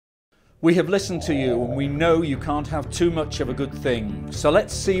We have listened to you and we know you can't have too much of a good thing, so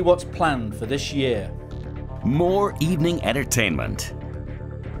let's see what's planned for this year. More evening entertainment.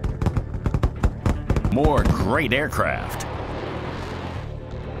 More great aircraft.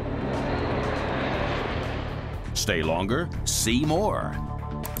 Stay longer, see more.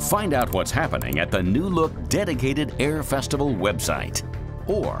 Find out what's happening at the new look dedicated Air Festival website.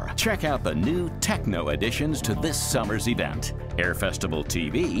 Or check out the new techno additions to this summer's event, Air Festival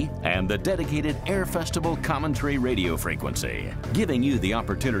TV and the dedicated Air Festival commentary radio frequency, giving you the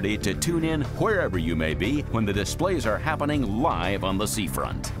opportunity to tune in wherever you may be when the displays are happening live on the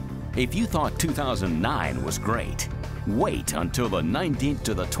seafront. If you thought 2009 was great, wait until the 19th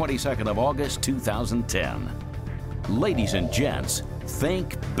to the 22nd of August 2010. Ladies and gents,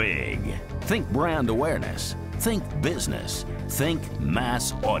 think big. Think brand awareness. Think business. Think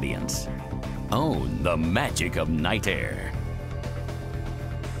mass audience. Own the magic of night air.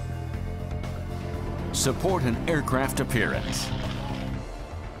 Support an aircraft appearance.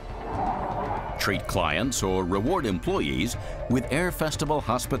 Treat clients or reward employees with Air Festival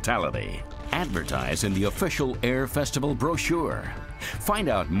hospitality. Advertise in the official Air Festival brochure. Find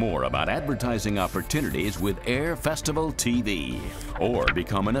out more about advertising opportunities with Air Festival TV. Or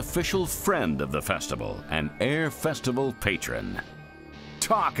become an official friend of the festival, an Air Festival patron.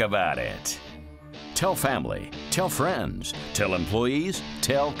 Talk about it. Tell family, tell friends, tell employees,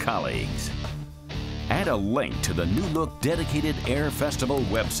 tell colleagues. Add a link to the new look dedicated Air Festival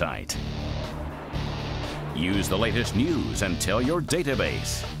website. Use the latest news and tell your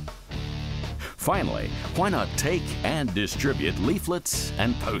database. Finally, why not take and distribute leaflets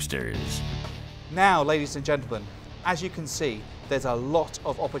and posters? Now, ladies and gentlemen, as you can see, there's a lot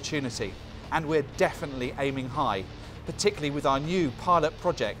of opportunity and we're definitely aiming high, particularly with our new pilot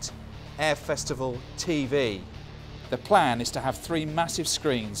project, Air Festival TV. The plan is to have 3 massive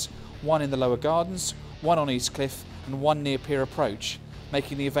screens, one in the lower gardens, one on East Cliff and one near Pier Approach,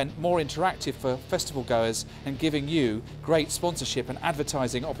 making the event more interactive for festival goers and giving you great sponsorship and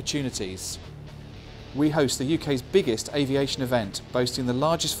advertising opportunities. We host the UK's biggest aviation event, boasting the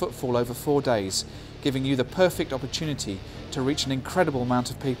largest footfall over 4 days, giving you the perfect opportunity to reach an incredible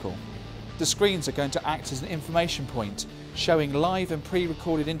amount of people. The screens are going to act as an information point, showing live and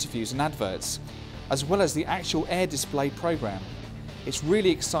pre-recorded interviews and adverts, as well as the actual air display programme. It's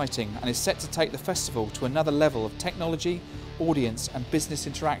really exciting and is set to take the festival to another level of technology, audience and business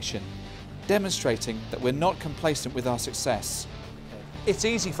interaction, demonstrating that we're not complacent with our success. It's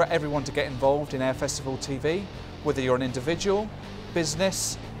easy for everyone to get involved in Air Festival TV, whether you're an individual,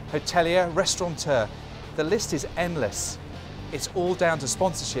 business, hotelier, restaurateur. The list is endless. It's all down to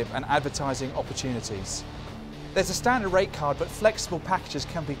sponsorship and advertising opportunities. There's a standard rate card, but flexible packages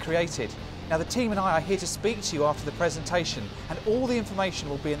can be created. Now, the team and I are here to speak to you after the presentation, and all the information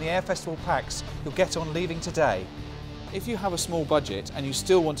will be in the Air Festival packs you'll get on leaving today. If you have a small budget and you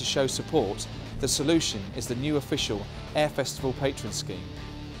still want to show support, the solution is the new official Air Festival Patron Scheme.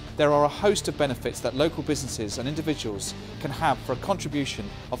 There are a host of benefits that local businesses and individuals can have for a contribution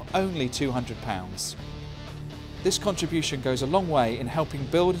of only £200. This contribution goes a long way in helping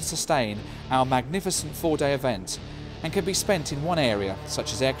build and sustain our magnificent 4-day event and can be spent in one area,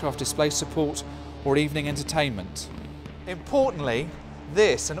 such as aircraft display support or evening entertainment. Importantly,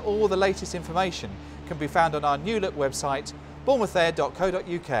 this and all the latest information can be found on our new look website,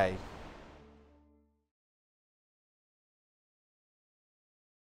 bournemouthair.co.uk.